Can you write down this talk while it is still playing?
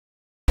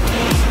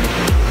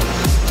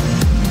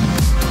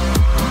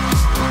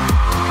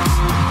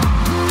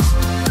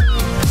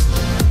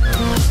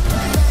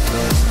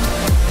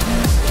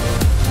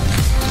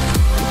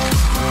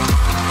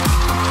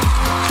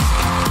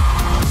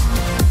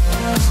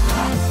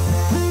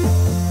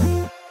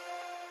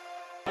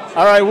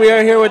All right, we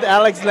are here with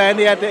Alex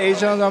Landi at the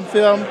Asians on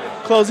Film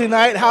closing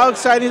night. How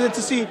exciting is it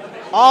to see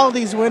all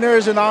these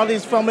winners and all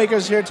these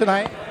filmmakers here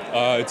tonight?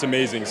 It's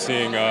amazing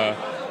seeing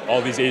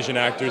all these Asian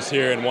actors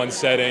here in one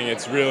setting.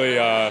 It's really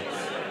a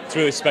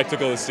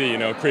spectacle to see. You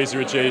know, Crazy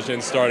Rich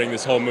Asians starting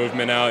this whole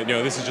movement out. You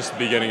know, this is just the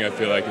beginning. I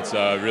feel like it's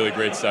a really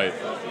great sight.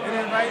 And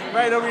then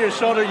right over your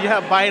shoulder, you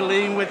have Bai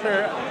Ling with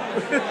her.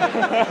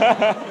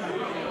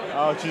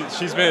 Oh, I think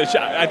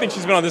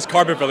she's been on this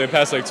carpet for the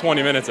past like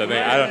 20 minutes. I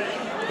think.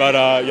 But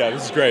yeah,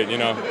 this is great. You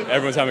know,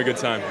 everyone's having a good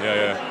time.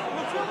 Yeah.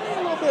 Tell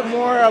me a little bit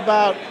more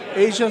about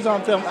Asians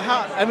on Film.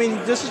 I mean,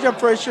 this is your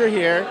first year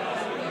here.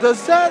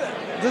 Does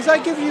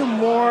that give you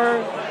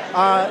more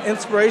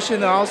inspiration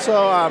and also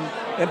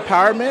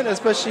empowerment,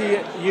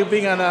 especially you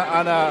being on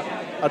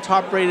a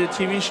top-rated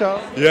TV show?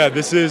 Yeah,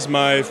 this is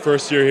my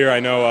first year here. I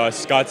know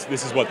Scott's.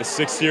 This is what, the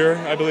sixth year,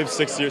 I believe,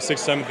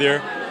 seventh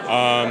year.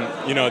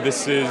 You know,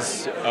 this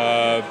is.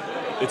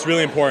 It's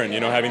really important, you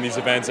know, having these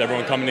events,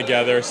 everyone coming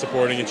together,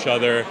 supporting each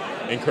other,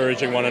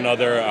 encouraging one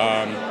another.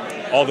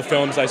 All the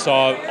films I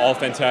saw, all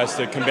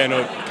fantastic.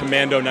 Commando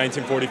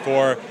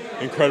 1944,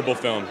 incredible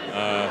film.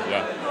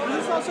 Yeah.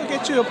 Does this also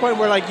get you to a point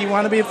where like you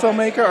want to be a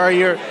filmmaker, or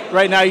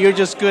right now you're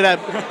just good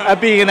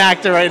at being an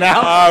actor right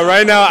now?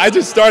 Right now, I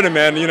just started,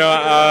 man. You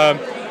know,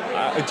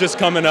 just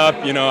coming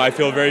up. You know, I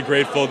feel very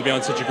grateful to be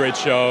on such a great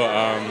show.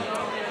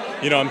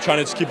 You know, I'm trying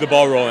to just keep the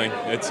ball rolling.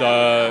 It's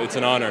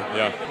an honor.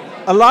 Yeah.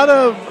 A lot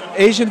of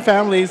Asian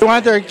families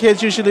want their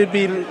kids usually to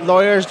be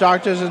lawyers,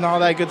 doctors, and all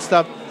that good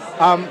stuff.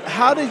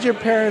 How did your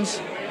parents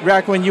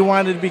react when you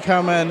wanted to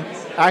become an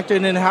actor,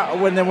 and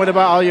then what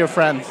about all your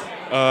friends?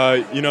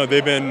 You know,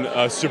 they've been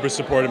super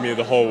supportive of me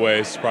the whole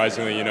way.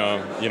 Surprisingly, you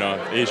know,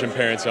 Asian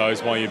parents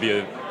always want you to be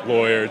a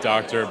lawyer,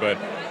 doctor, but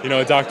you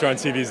know, a doctor on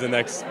TV is the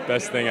next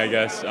best thing, I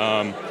guess.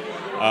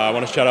 I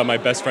want to shout out my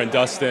best friend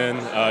Dustin,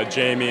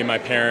 Jamie, my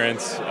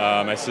parents,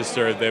 my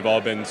sister. They've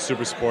all been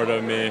super supportive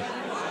of me.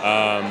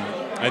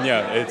 And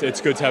yeah,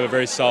 it's good to have a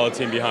very solid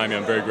team behind me.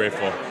 I'm very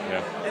grateful.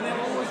 Yeah. And then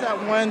what was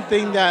that one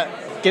thing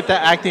that get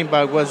that acting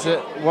bug?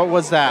 What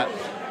was that?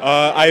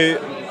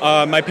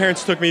 My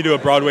parents took me to a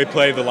Broadway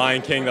play, The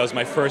Lion King. That was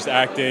my first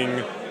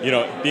acting, you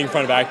know, being in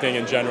front of acting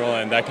in general,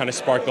 and that kind of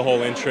sparked the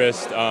whole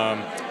interest.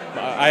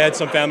 I had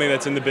some family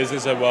that's in the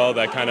business as well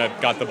that kind of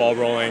got the ball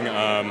rolling.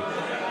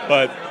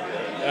 But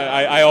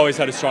I always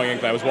had a strong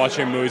inkling. I was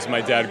watching movies with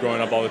my dad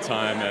growing up all the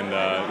time, and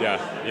yeah,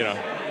 you know,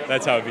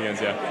 that's how it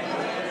begins. Yeah.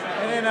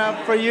 And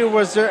then for you,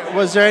 was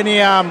there any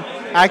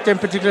actor in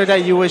particular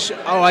that you wish,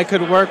 I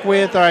could work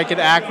with or I could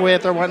act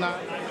with or whatnot?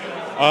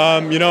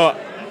 You know,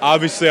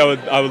 obviously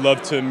I would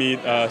love to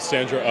meet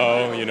Sandra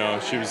Oh. You know,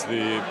 she's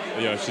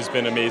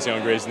been amazing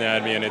on Grey's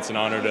Anatomy, and it's an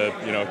honor to,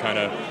 you know, kind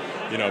of,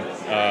 you know,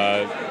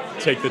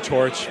 take the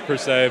torch per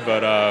se.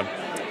 But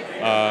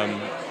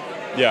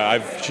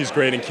yeah, she's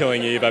great in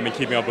Killing Eve. I've been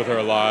keeping up with her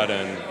a lot,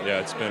 and yeah,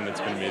 it's been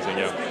amazing.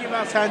 Yeah. Speaking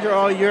about Sandra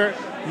Oh,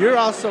 you're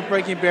also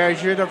breaking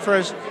barriers. You're the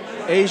first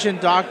Asian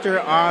doctor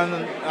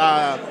on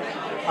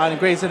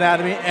Grey's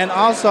Anatomy, and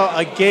also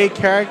a gay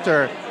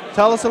character.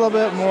 Tell us a little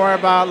bit more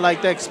about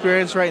like the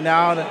experience right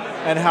now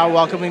and how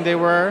welcoming they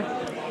were.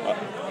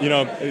 You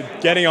know,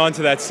 getting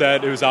onto that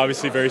set, it was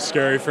obviously very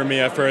scary for me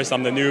at first.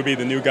 I'm the newbie,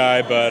 the new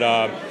guy, but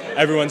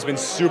everyone's been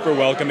super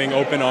welcoming,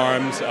 open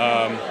arms.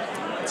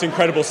 It's an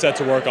incredible set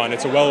to work on.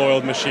 It's a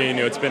well-oiled machine.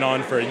 You know, it's been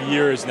on for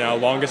years now,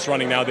 longest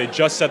running now. They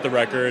just set the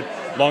record,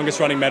 longest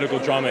running medical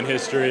drama in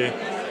history.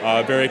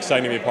 Very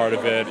exciting to be a part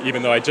of it,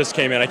 even though I just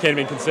came in.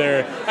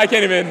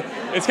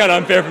 It's kind of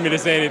unfair for me to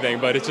say anything,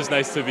 but it's just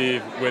nice to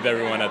be with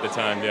everyone at the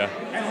time, yeah.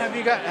 And have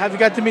you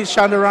got to meet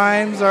Shonda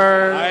Rhimes,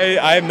 or?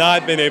 I have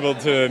not been able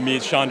to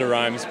meet Shonda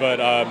Rhimes, but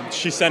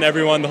she sent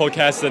everyone, the whole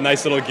cast, a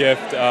nice little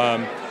gift.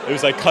 It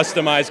was like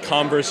customized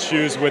Converse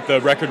shoes with the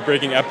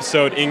record-breaking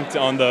episode inked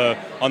on the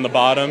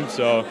bottom,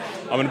 so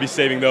I'm going to be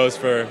saving those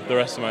for the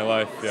rest of my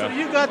life, yeah. So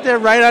you got there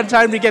right on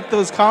time to get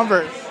those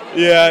Converse.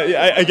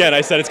 Yeah, again,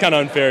 I said it's kind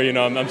of unfair, you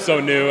know, I'm so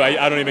new,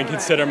 I don't even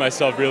consider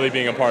myself really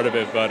being a part of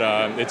it, but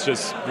it's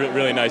just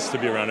really nice to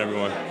be around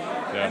everyone.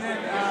 Yeah. And then,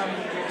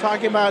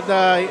 talking about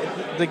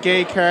the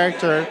gay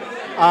character,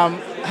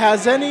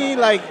 has any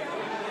like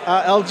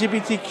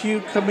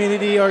LGBTQ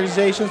community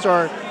organizations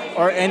or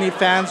any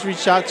fans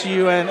reach out to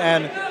you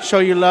and show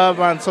you love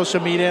on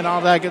social media and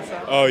all that good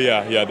stuff? Oh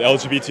yeah, the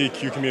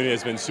LGBTQ community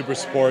has been super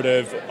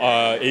supportive,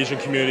 Asian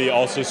community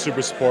also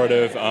super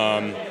supportive.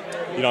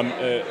 You know,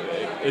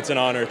 it's an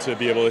honor to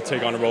be able to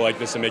take on a role like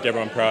this and make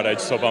everyone proud. I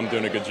just hope I'm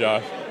doing a good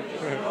job.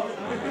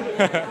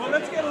 Well,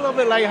 let's get a little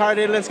bit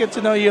lighthearted. Let's get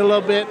to know you a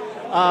little bit.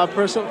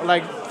 Personal,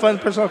 like fun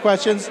personal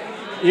questions.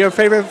 Your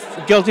favorite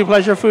guilty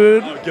pleasure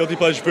food? Guilty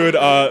pleasure food.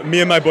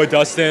 Me and my boy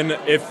Dustin.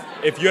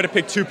 If you had to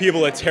pick two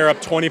people to tear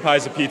up 20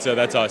 pies of pizza,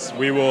 that's us.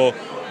 We will.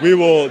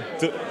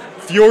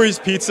 Fiore's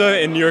Pizza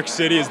in New York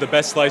City is the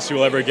best slice you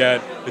will ever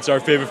get. It's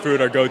our favorite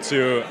food, our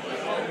go-to.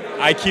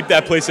 I keep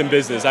that place in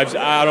business.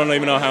 I don't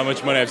even know how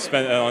much money I've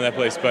spent on that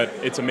place, but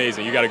it's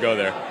amazing. You got to go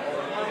there.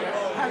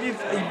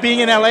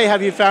 Being in LA,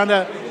 have you found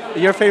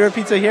your favorite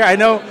pizza here? I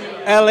know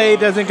LA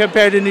doesn't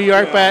compare to New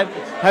York, but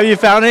Have you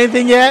found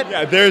anything yet?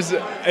 Yeah,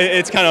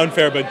 it's kind of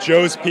unfair, but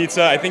Joe's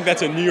Pizza, I think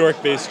that's a New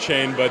York-based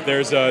chain, but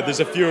there's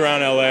a few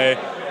around LA.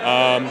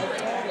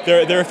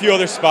 There are a few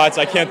other spots.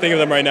 I can't think of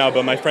them right now,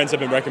 but my friends have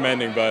been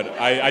recommending. But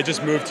I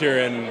just moved here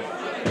in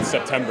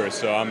September,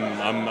 so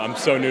I'm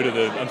so new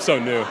I'm so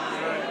new.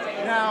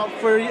 Now,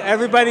 for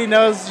everybody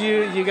knows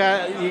you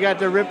got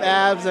the ripped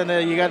abs and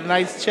you got a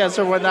nice chest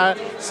or whatnot.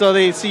 So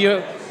they've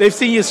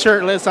seen you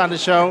shirtless on the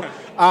show.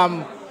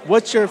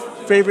 What's your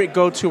favorite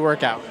go-to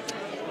workout?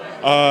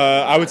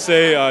 I would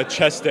say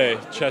chest day.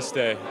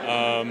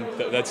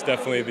 That's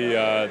definitely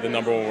the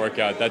number one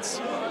workout.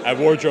 That's at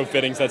wardrobe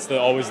fittings. That's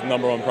always the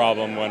number one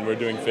problem when we're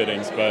doing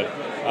fittings. But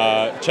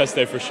chest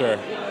day for sure.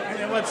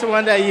 And what's the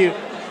one that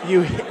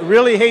you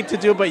really hate to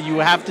do, but you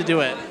have to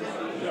do it?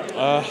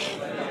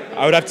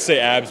 I would have to say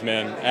abs,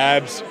 man.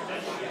 Abs.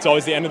 It's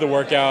always the end of the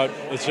workout.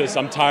 It's just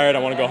I'm tired. I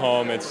want to go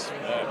home. It's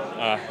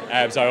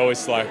abs. I always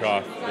slack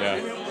off. Yeah.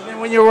 And then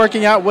when you're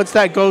working out, what's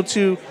that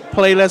go-to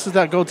playlist? Is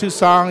that go-to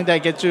song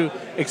that gets you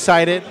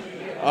excited?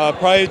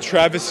 Probably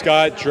Travis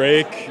Scott,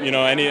 Drake. You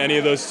know, any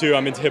of those two.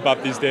 I'm into hip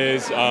hop these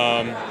days.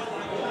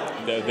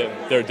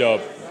 They're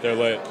dope. They're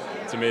lit.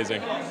 It's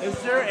amazing. Is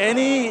there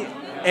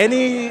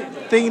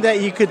anything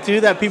that you could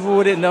do that people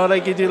wouldn't know,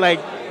 like you do,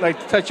 like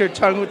touch your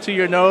tongue to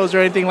your nose or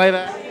anything like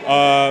that?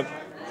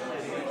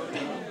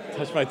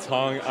 Touch my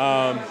tongue.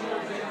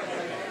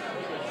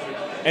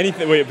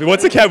 Anything. Wait,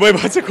 what's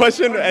the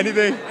question?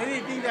 Anything?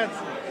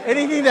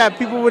 Anything that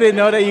people wouldn't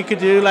know that you could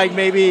do, like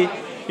maybe,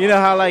 you know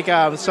how like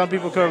some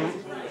people could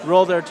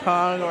roll their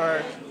tongue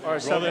or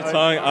something. Roll their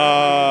tongue.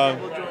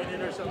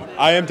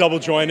 I am double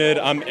jointed.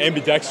 I'm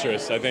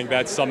ambidextrous. I think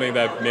that's something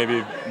that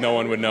maybe no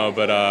one would know,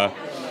 but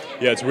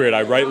yeah, it's weird.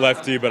 I write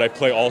lefty, but I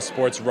play all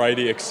sports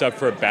righty except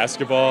for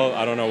basketball.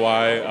 I don't know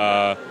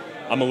why.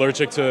 I'm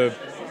allergic to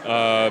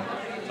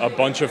a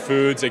bunch of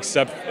foods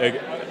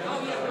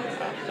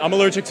I'm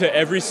allergic to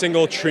every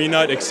single tree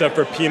nut except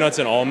for peanuts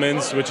and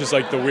almonds, which is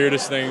like the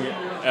weirdest thing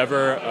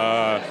ever.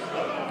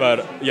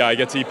 But yeah, I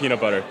get to eat peanut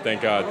butter.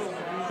 Thank God.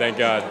 Thank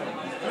God.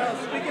 Well,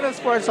 speaking of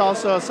sports,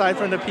 also aside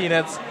from the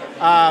peanuts,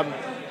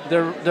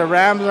 the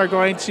Rams are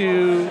going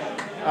to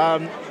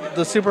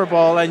the Super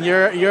Bowl, and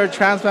you're a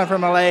transplant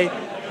from LA.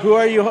 Who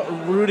are you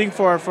rooting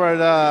for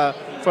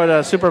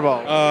the Super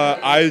Bowl?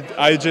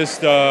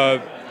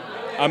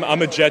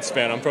 I'm a Jets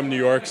fan. I'm from New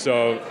York,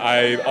 so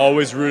I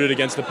always rooted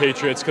against the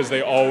Patriots because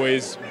they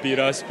always beat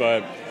us.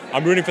 But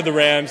I'm rooting for the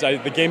Rams.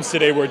 The games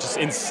today were just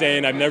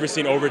insane. I've never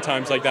seen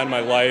overtimes like that in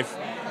my life.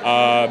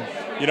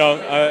 You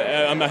know,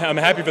 I'm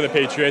happy for the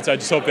Patriots. I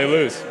just hope they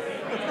lose.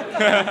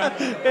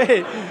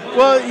 Hey,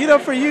 well, you know,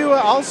 for you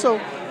also,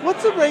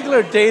 what's a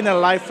regular day in the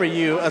life for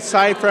you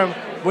aside from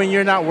when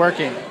you're not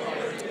working?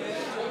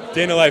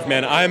 Day in the life,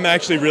 man. I'm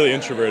actually really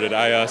introverted.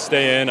 I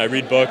stay in. I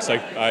read books.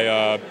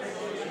 I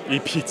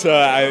eat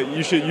pizza.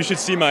 You should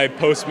see my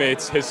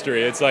Postmates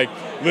history. It's like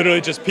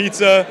literally just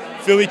pizza,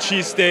 Philly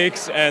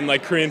cheesesteaks, and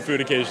like Korean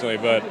food occasionally.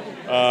 But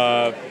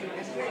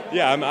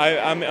yeah,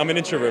 I'm an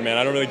introvert, man.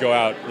 I don't really go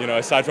out. You know,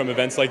 aside from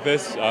events like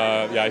this,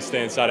 yeah, I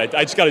stay inside.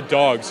 I just got a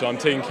dog, so I'm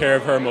taking care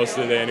of her most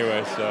of the day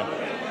anyway. So.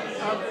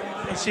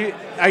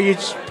 Are you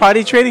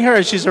potty training her,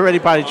 or she's already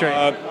potty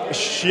trained?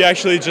 She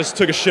actually just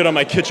took a shit on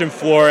my kitchen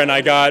floor, and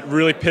I got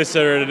really pissed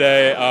at her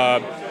today.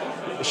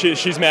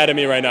 She's mad at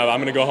me right now. I'm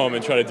gonna go home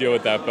and try to deal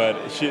with that, but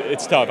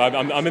it's tough.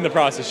 I'm in the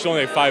process. She's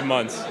only like 5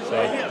 months.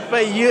 So.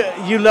 But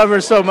you love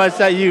her so much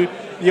that you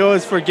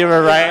always forgive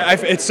her,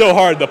 right? It's so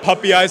hard. The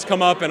puppy eyes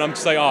come up, and I'm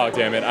just like, oh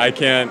damn it, I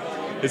can't.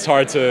 It's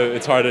hard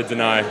to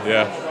deny.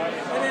 Yeah.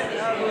 And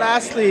then,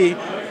 lastly,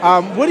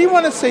 what do you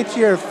want to say to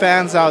your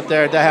fans out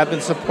there that have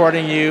been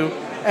supporting you,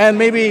 and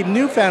maybe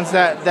new fans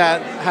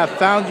that have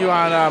found you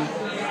on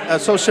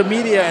social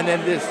media and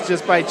then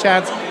just by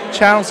chance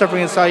channel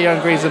surfing and saw you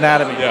on Grey's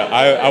Anatomy? Yeah,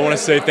 I want to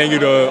say thank you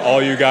to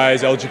all you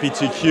guys,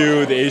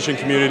 LGBTQ, the Asian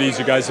communities.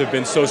 You guys have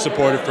been so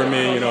supportive for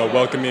me, you know,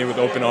 welcome me with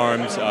open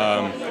arms.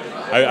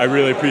 I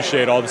really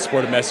appreciate all the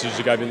supportive messages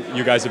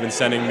you guys have been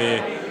sending me.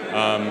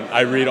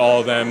 I read all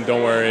of them,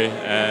 don't worry,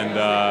 and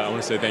I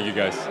want to say thank you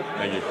guys.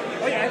 Thank you.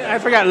 I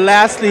forgot,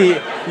 lastly,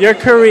 you're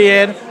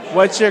Korean.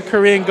 What's your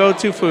Korean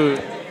go-to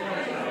food?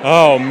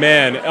 Oh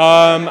man,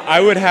 I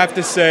would have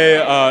to say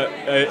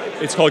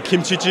it's called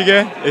kimchi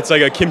jjigae. It's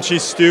like a kimchi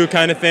stew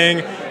kind of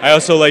thing. I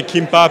also like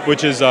kimbap,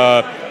 which is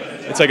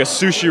it's like a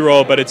sushi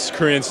roll, but it's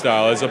Korean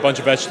style. There's a bunch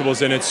of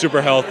vegetables in it,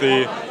 super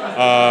healthy.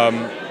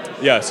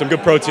 Yeah, some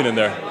good protein in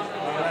there.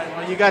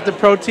 Well, you got the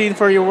protein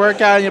for your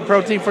workout and your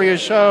protein for your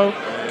show.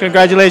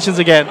 Congratulations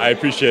again. I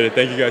appreciate it.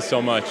 Thank you guys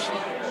so much.